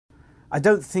I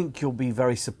don't think you'll be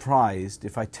very surprised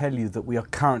if I tell you that we are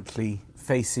currently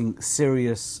facing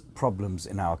serious problems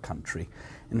in our country.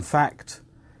 In fact,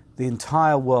 the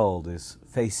entire world is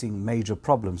facing major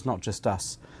problems, not just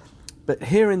us. But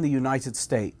here in the United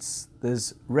States,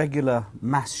 there's regular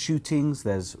mass shootings,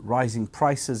 there's rising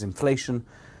prices, inflation,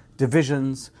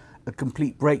 divisions, a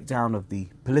complete breakdown of the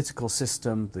political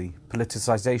system, the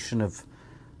politicization of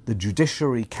the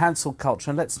judiciary, cancel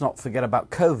culture, and let's not forget about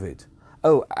COVID.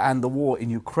 Oh, and the war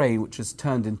in Ukraine, which has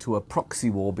turned into a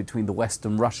proxy war between the West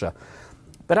and Russia.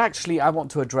 But actually, I want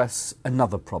to address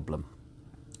another problem.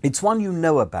 It's one you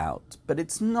know about, but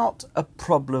it's not a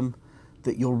problem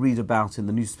that you'll read about in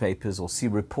the newspapers or see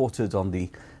reported on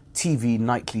the TV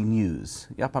nightly news.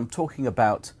 Yep, I'm talking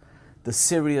about the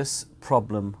serious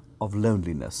problem of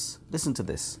loneliness. Listen to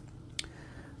this.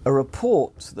 A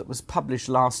report that was published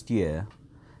last year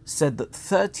said that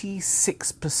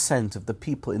 36% of the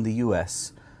people in the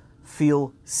US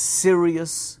feel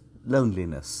serious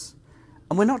loneliness.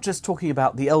 And we're not just talking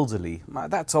about the elderly.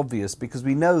 That's obvious because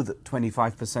we know that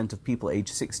 25% of people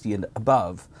aged 60 and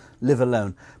above live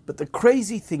alone. But the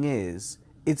crazy thing is,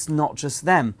 it's not just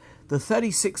them. The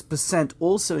 36%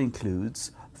 also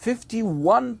includes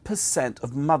 51%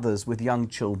 of mothers with young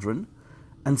children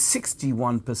and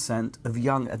 61% of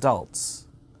young adults.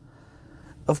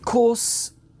 Of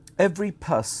course, every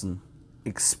person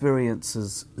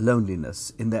experiences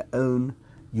loneliness in their own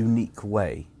unique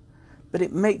way. But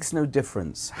it makes no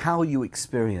difference how you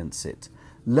experience it.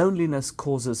 Loneliness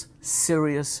causes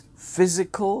serious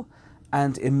physical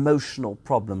and emotional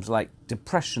problems like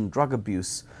depression, drug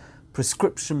abuse,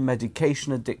 prescription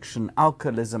medication addiction,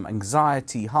 alcoholism,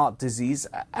 anxiety, heart disease,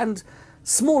 and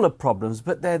smaller problems,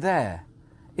 but they're there.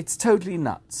 It's totally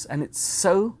nuts, and it's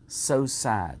so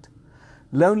sad.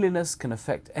 Loneliness can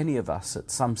affect any of us at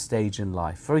some stage in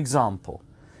life. For example,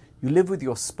 you live with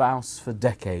your spouse for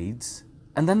decades,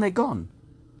 and then they're gone.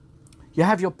 You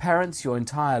have your parents your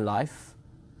entire life,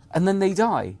 and then they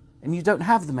die, and you don't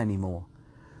have them anymore.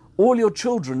 All your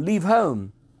children leave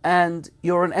home, and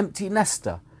you're an empty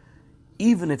nester.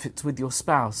 Even if it's with your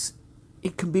spouse,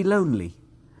 it can be lonely.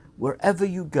 Wherever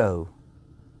you go,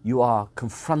 you are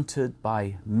confronted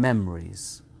by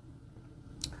memories.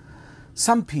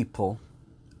 Some people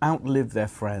outlive their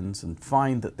friends and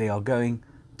find that they are going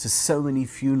to so many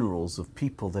funerals of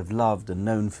people they've loved and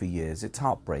known for years. It's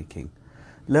heartbreaking.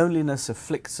 Loneliness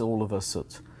afflicts all of us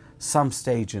at some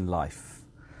stage in life.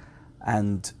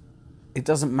 And it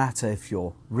doesn't matter if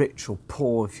you're rich or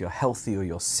poor, if you're healthy or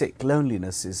you're sick.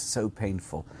 Loneliness is so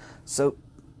painful. So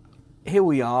here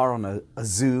we are on a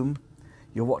Zoom.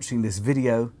 You're watching this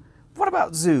video. What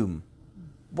about Zoom?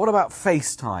 What about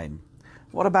FaceTime?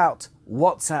 What about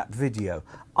WhatsApp video?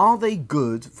 Are they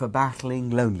good for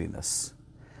battling loneliness?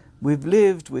 We've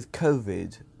lived with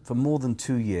COVID for more than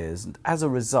 2 years, and as a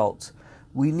result,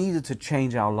 we needed to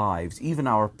change our lives, even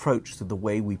our approach to the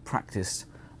way we practice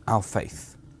our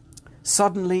faith.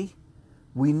 Suddenly,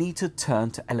 we need to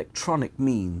turn to electronic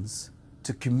means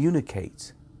to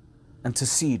communicate and to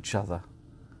see each other.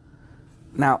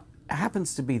 Now, it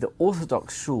happens to be that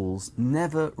Orthodox shuls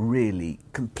never really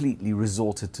completely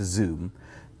resorted to Zoom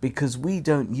because we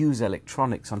don't use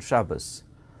electronics on Shabbos.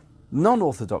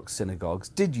 Non-Orthodox synagogues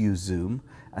did use Zoom,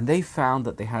 and they found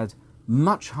that they had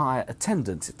much higher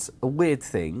attendance. It's a weird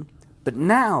thing, but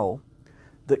now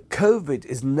that COVID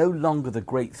is no longer the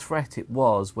great threat it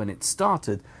was when it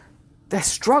started, they're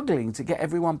struggling to get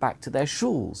everyone back to their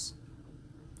shuls.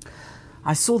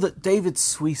 I saw that David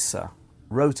Suissa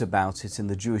wrote about it in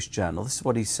the Jewish Journal. This is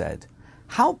what he said.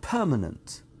 How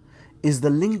permanent is the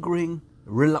lingering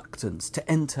reluctance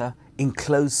to enter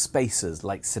enclosed spaces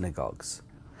like synagogues?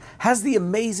 Has the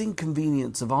amazing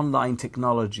convenience of online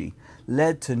technology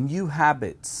led to new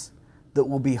habits that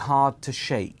will be hard to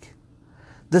shake?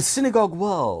 The synagogue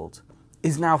world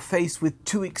is now faced with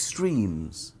two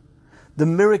extremes: the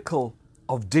miracle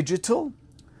of digital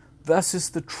versus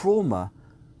the trauma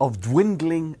of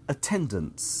dwindling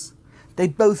attendance. They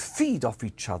both feed off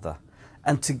each other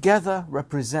and together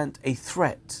represent a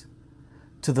threat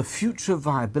to the future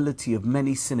viability of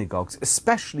many synagogues,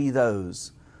 especially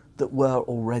those that were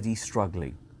already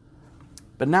struggling.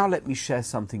 But now let me share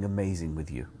something amazing with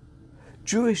you.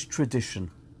 Jewish tradition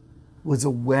was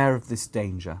aware of this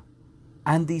danger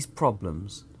and these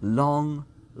problems long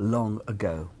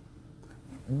ago.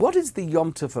 What is the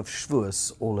Yom Tov of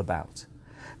Shavuos all about?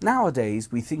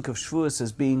 Nowadays, we think of Shavuos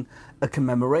as being a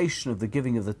commemoration of the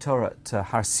giving of the Torah to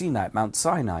Har Sinai, at Mount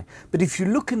Sinai. But if you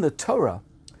look in the Torah,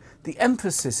 the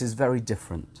emphasis is very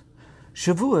different.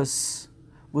 Shavuos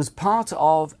was part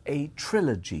of a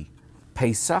trilogy: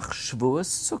 Pesach, Shavuos,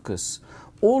 Sukkos.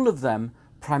 All of them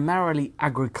primarily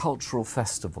agricultural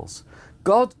festivals.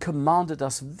 God commanded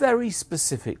us very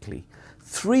specifically,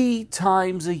 3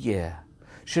 times a year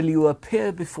shall you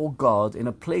appear before God in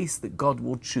a place that God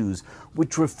will choose,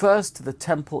 which refers to the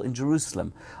temple in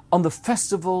Jerusalem, on the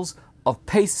festivals of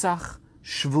Pesach,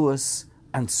 Shavuos,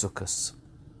 and Sukkot.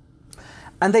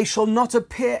 And they shall not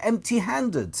appear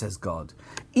empty-handed, says God.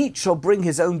 Each shall bring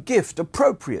his own gift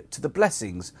appropriate to the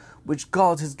blessings which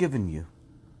God has given you.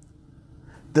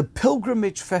 The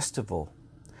pilgrimage festival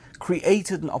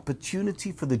created an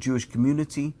opportunity for the Jewish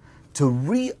community to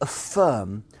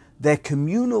reaffirm their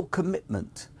communal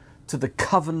commitment to the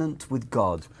covenant with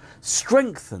God,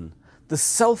 strengthen the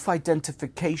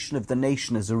self-identification of the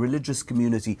nation as a religious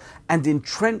community, and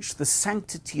entrench the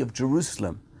sanctity of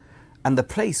Jerusalem and the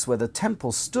place where the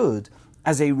temple stood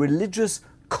as a religious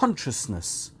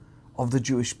consciousness of the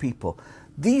Jewish people.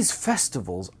 These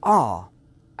festivals are,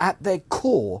 at their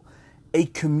core, a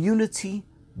community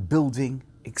building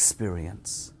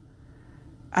experience.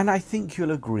 And I think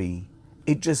you'll agree,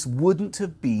 it just wouldn't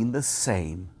have been the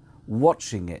same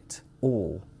watching it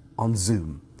all on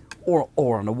Zoom or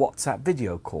on a WhatsApp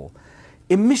video call.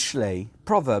 In Mishlei,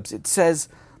 Proverbs, it says,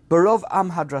 Barov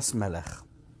am hadras melech.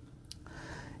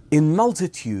 In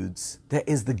multitudes, there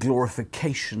is the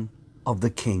glorification of the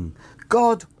king.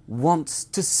 God wants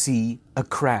to see a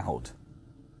crowd.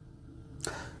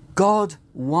 God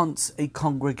wants a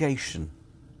congregation.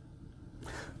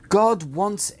 God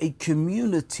wants a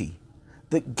community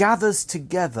that gathers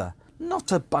together,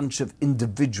 not a bunch of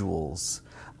individuals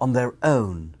on their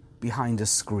own behind a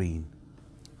screen.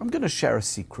 I'm going to share a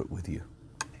secret with you.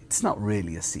 It's not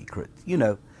really a secret. You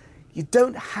know, you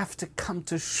don't have to come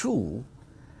to shul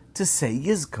to say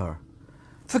Yizkar.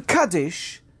 For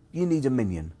Kaddish, you need a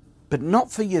minyan, but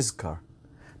not for Yizkar.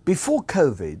 Before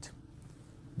COVID,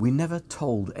 we never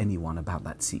told anyone about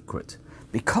that secret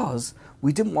because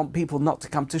we didn't want people not to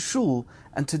come to shul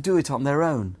and to do it on their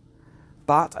own.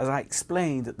 But as I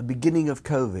explained at the beginning of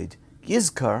COVID,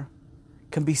 Yizkar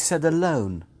can be said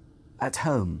alone at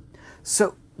home.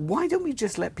 So why don't we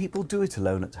just let people do it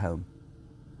alone at home?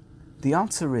 The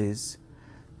answer is,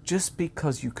 just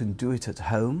because you can do it at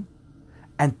home,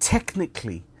 and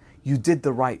technically you did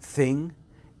the right thing,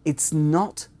 it's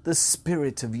not the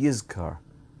spirit of Yizkar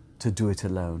to do it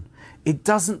alone. It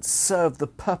doesn't serve the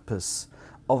purpose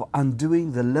of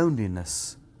undoing the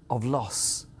loneliness of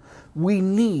loss. We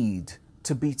need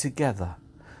to be together.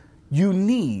 You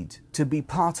need to be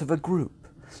part of a group.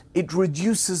 It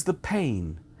reduces the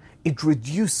pain. It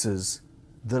reduces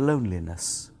the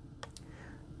loneliness.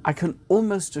 I can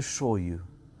almost assure you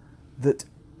that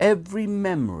every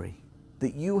memory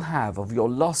that you have of your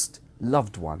lost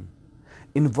loved one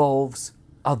involves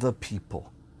other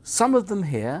people. Some of them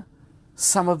here,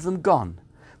 some of them gone.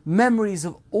 Memories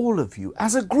of all of you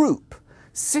as a group,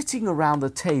 sitting around the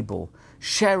table,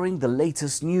 sharing the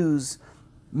latest news.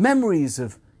 Memories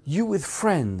of you with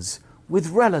friends, with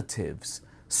relatives,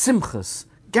 simchas,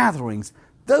 gatherings.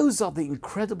 Those are the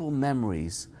incredible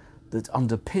memories that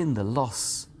underpin the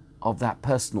loss of that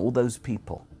person, all those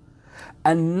people.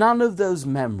 And none of those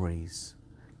memories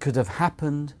could have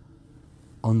happened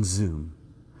on Zoom.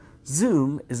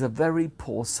 Zoom is a very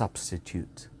poor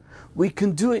substitute. We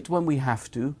can do it when we have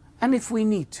to, and if we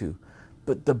need to,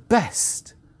 but the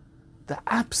best, the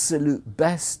absolute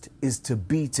best, is to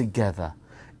be together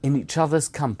in each other's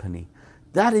company.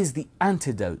 That is the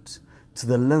antidote to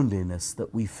the loneliness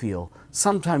that we feel,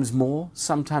 sometimes more,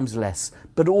 sometimes less,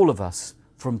 but all of us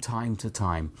from time to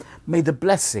time. May the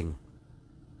blessing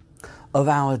of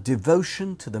our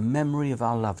devotion to the memory of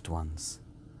our loved ones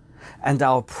and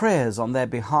our prayers on their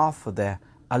behalf for their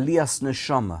Aliyas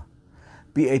Neshama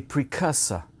be a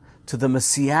precursor to the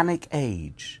Messianic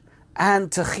age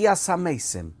and to Chias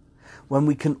HaMesim, when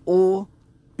we can all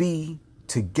be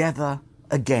together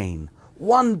again,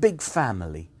 one big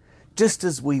family, just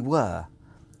as we were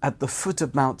at the foot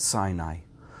of Mount Sinai.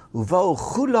 Uva'u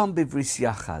chulam bivris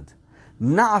yachad,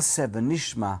 na'aseh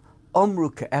v'nishma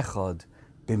omru ke'echad,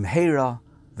 bimheira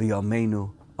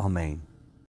v'yameinu amen.